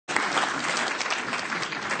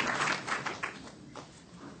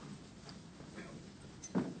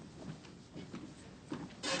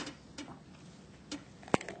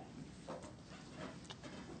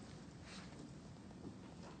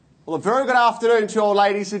Well, a very good afternoon to you all,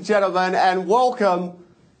 ladies and gentlemen, and welcome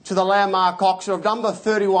to the landmark auction of number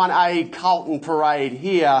 31A Carlton Parade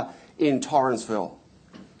here in Torrensville.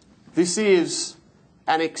 This is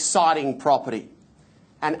an exciting property,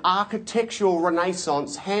 an architectural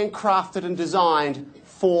renaissance handcrafted and designed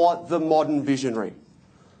for the modern visionary.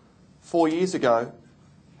 4 years ago,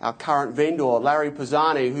 our current vendor, Larry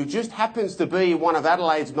Pisani, who just happens to be one of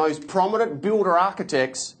Adelaide's most prominent builder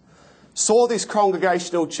architects, saw this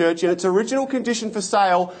congregational church in its original condition for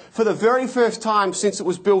sale for the very first time since it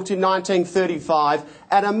was built in 1935,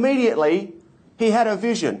 and immediately he had a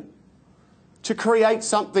vision to create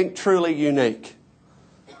something truly unique.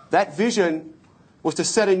 That vision was to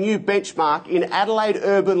set a new benchmark in Adelaide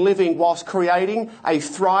urban living whilst creating a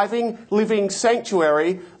thriving living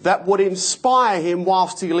sanctuary that would inspire him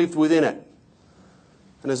whilst he lived within it.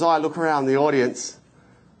 And as I look around the audience,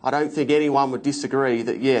 I don't think anyone would disagree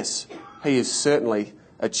that, yes, he has certainly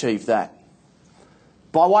achieved that.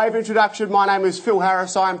 By way of introduction, my name is Phil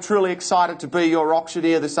Harris. I am truly excited to be your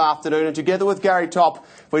auctioneer this afternoon, and together with Gary Top,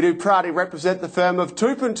 we do proudly represent the firm of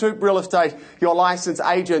Toop and Toop Real Estate, your licensed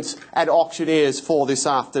agents and auctioneers for this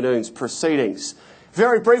afternoon's proceedings.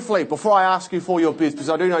 Very briefly, before I ask you for your bids, because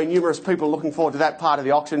I do know numerous people looking forward to that part of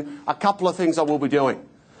the auction, a couple of things I will be doing.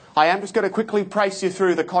 I am just going to quickly praise you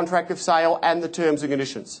through the contract of sale and the terms and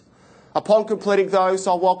conditions. Upon completing those,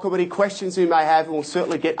 I'll welcome any questions you may have, and we'll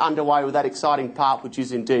certainly get underway with that exciting part, which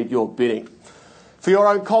is indeed your bidding. For your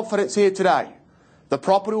own confidence here today, the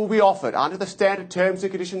property will be offered under the standard terms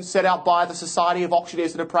and conditions set out by the Society of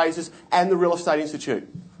Auctioneers and Appraisers and the Real Estate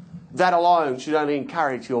Institute. That alone should only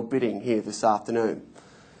encourage your bidding here this afternoon.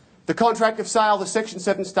 The contract of sale, the Section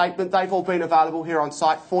 7 statement, they've all been available here on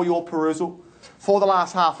site for your perusal for the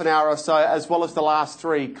last half an hour or so, as well as the last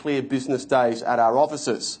 3 clear business days at our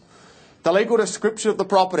offices. The legal description of the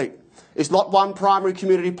property is Lot 1 Primary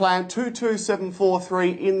Community Plan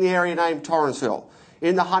 22743 in the area named Torrensville,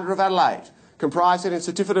 in the 100 of Adelaide, comprising in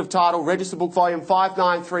Certificate of Title, Register Book Volume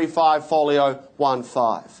 5935, Folio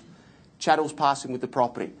 15. Chattels passing with the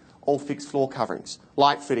property, all fixed floor coverings,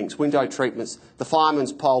 light fittings, window treatments, the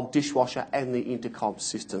fireman's pole, dishwasher and the intercom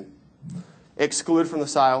system. Excluded from the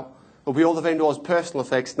sale will be all the vendor's personal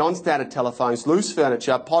effects, non-standard telephones, loose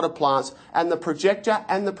furniture, potted plants and the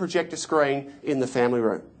projector screen in the family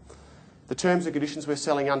room. The terms and conditions we're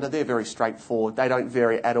selling under, they're very straightforward. They don't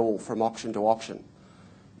vary at all from auction to auction.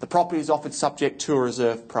 The property is offered subject to a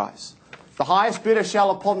reserve price. The highest bidder shall,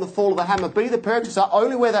 upon the fall of the hammer, be the purchaser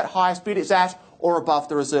only where that highest bid is at or above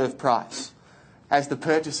the reserve price. As the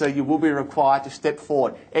purchaser, you will be required to step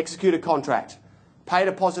forward, execute a contract, pay a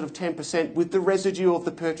deposit of 10% with the residue of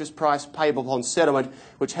the purchase price payable upon settlement,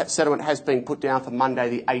 which settlement has been put down for Monday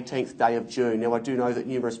the 18th day of June. Now, I do know that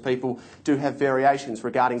numerous people do have variations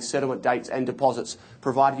regarding settlement dates and deposits.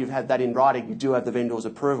 Provided you've had that in writing, you do have the vendor's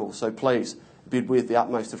approval. So please bid with the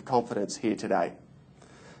utmost of confidence here today.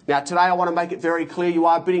 Now, today I want to make it very clear you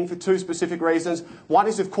are bidding for 2 specific reasons. One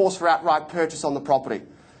is, of course, for outright purchase on the property.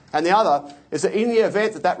 And the other is that in the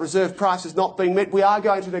event that that reserve price is not being met, we are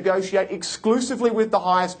going to negotiate exclusively with the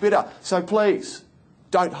highest bidder. So please,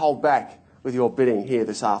 don't hold back with your bidding here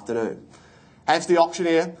this afternoon. As the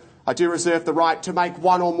auctioneer, I do reserve the right to make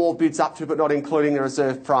 1 or more bids up to but not including the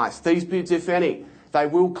reserve price. These bids, if any, they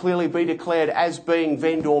will clearly be declared as being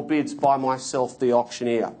vendor bids by myself, the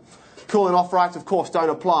auctioneer. Cooling off rights, of course, don't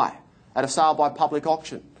apply at a sale by public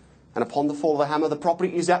auction. And upon the fall of the hammer, the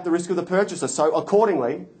property is at the risk of the purchaser. So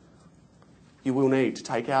accordingly, you will need to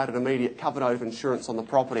take out an immediate cover note of insurance on the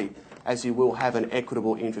property, as you will have an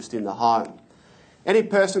equitable interest in the home. Any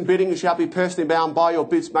person bidding shall be personally bound by your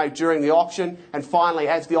bids made during the auction. And finally,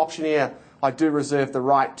 as the auctioneer, I do reserve the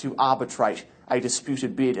right to arbitrate a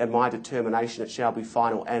disputed bid, and my determination it shall be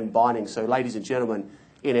final and binding. So, ladies and gentlemen,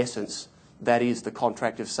 in essence, that is the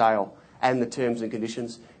contract of sale and the terms and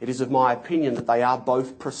conditions. It is of my opinion that they are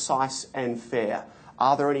both precise and fair.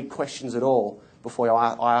 Are there any questions at all before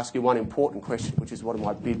I ask you one important question, which is what am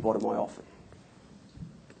I bid, what am I offered?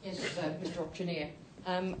 Yes, Mr. Auctioneer.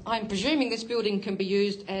 I'm presuming this building can be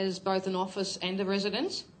used as both an office and a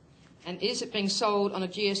residence. And is it being sold on a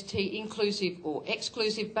GST inclusive or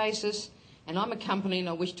exclusive basis? And I'm a company and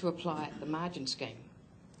I wish to apply the margin scheme.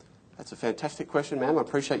 That's a fantastic question, ma'am. I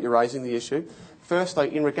appreciate you raising the issue.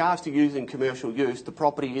 Firstly, in regards to using commercial use, the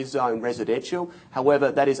property is zoned residential.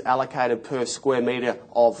 However, that is allocated per square metre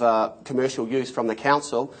of commercial use from the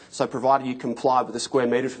council. So provided you comply with the square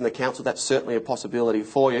metres from the council, that's certainly a possibility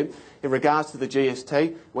for you. In regards to the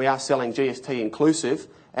GST, we are selling GST inclusive.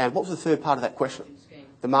 And what was the third part of that question?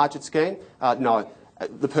 The margin scheme? No.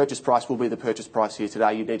 The purchase price will be the purchase price here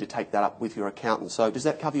today. You need to take that up with your accountant. So does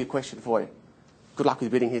that cover your question for you? Good luck with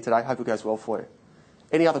your bidding here today. Hope it goes well for you.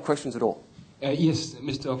 Any other questions at all? Yes,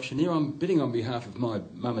 Mr. Auctioneer, I'm bidding on behalf of my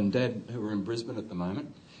mum and dad who are in Brisbane at the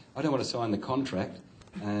moment. I don't want to sign the contract,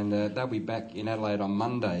 and they'll be back in Adelaide on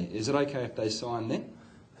Monday. Is it okay if they sign then?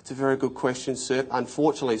 That's a very good question, sir.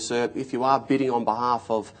 Unfortunately, sir, if you are bidding on behalf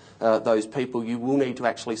of those people, you will need to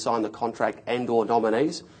actually sign the contract and or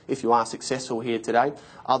nominees if you are successful here today.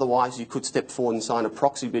 Otherwise, you could step forward and sign a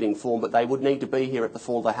proxy bidding form, but they would need to be here at the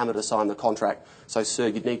fall of the hammer to sign the contract. So, sir,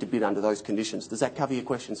 you'd need to bid under those conditions. Does that cover your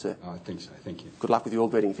question, sir? I think so, thank you. Good luck with your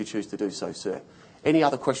bidding if you choose to do so, sir. Any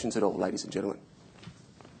other questions at all, ladies and gentlemen?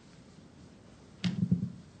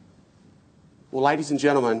 Well, ladies and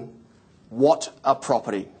gentlemen, what a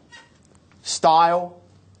property. Style,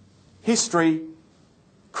 history,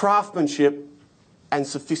 craftsmanship and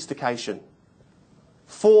sophistication.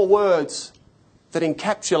 4 words that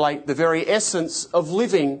encapsulate the very essence of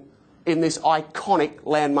living in this iconic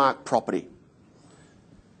landmark property.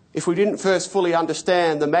 If we didn't first fully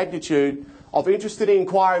understand the magnitude of interest and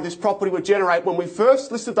inquiry this property would generate when we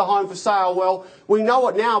first listed the home for sale, well, we know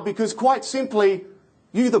it now because quite simply,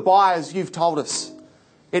 you the buyers, you've told us.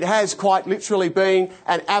 It has quite literally been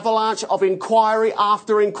an avalanche of inquiry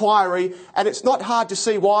after inquiry, and it's not hard to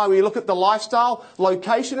see why when you look at the lifestyle,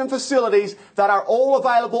 location and facilities that are all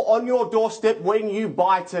available on your doorstep when you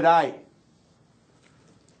buy today.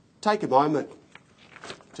 Take a moment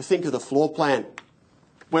to think of the floor plan,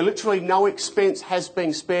 where literally no expense has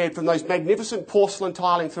been spared from those magnificent porcelain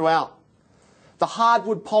tiling throughout, the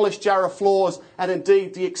hardwood polished Jarrah floors, and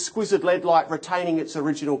indeed the exquisite lead light retaining its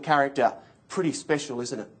original character. Pretty special,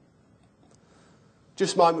 isn't it?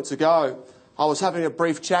 Just moments ago, I was having a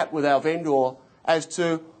brief chat with our vendor as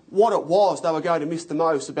to what it was they were going to miss the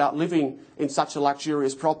most about living in such a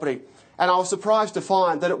luxurious property. And I was surprised to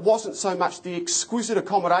find that it wasn't so much the exquisite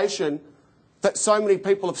accommodation that so many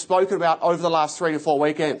people have spoken about over the last 3 to 4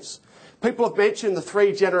 weekends. People have mentioned the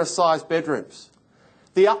 3 generous-sized bedrooms,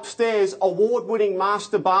 the upstairs award-winning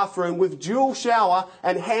master bathroom with dual shower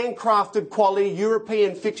and handcrafted quality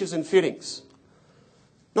European fixtures and fittings.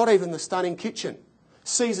 Not even the stunning kitchen,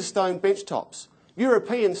 Caesar stone bench tops,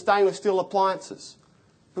 European stainless steel appliances.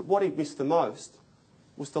 But what he missed the most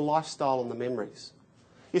was the lifestyle and the memories.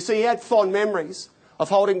 You see, he had fond memories of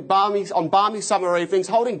holding balmy summer evenings,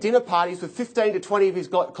 holding dinner parties with 15 to 20 of his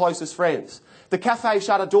closest friends. The cafe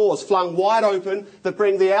shutter doors flung wide open that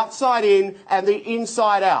bring the outside in and the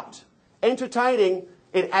inside out. Entertaining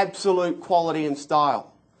in absolute quality and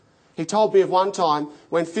style. He told me of one time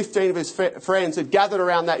when 15 of his friends had gathered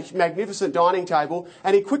around that magnificent dining table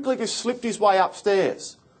and he quickly just slipped his way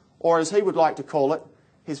upstairs, or as he would like to call it,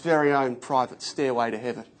 his very own private stairway to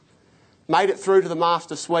heaven. Made it through to the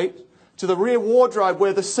master suite, to the rear wardrobe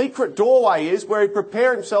where the secret doorway is, where he'd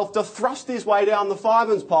prepare himself to thrust his way down the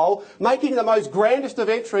fireman's pole, making the most grandest of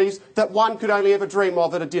entries that one could only ever dream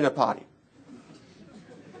of at a dinner party.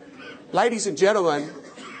 Ladies and gentlemen,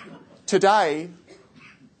 today,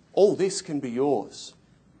 all this can be yours.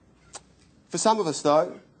 For some of us,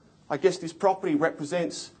 though, I guess this property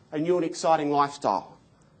represents a new and exciting lifestyle.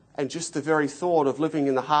 And just the very thought of living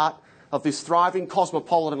in the heart of this thriving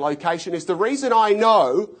cosmopolitan location is the reason I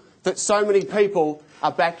know that so many people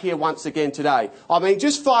are back here once again today. I mean,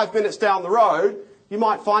 just 5 minutes down the road, you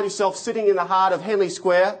might find yourself sitting in the heart of Henley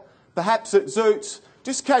Square, perhaps at Zoot's,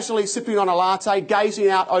 just casually sipping on a latte, gazing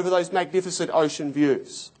out over those magnificent ocean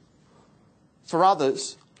views. For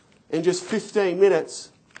others, in just 15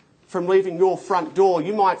 minutes from leaving your front door,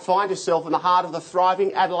 you might find yourself in the heart of the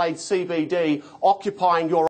thriving Adelaide CBD, occupying your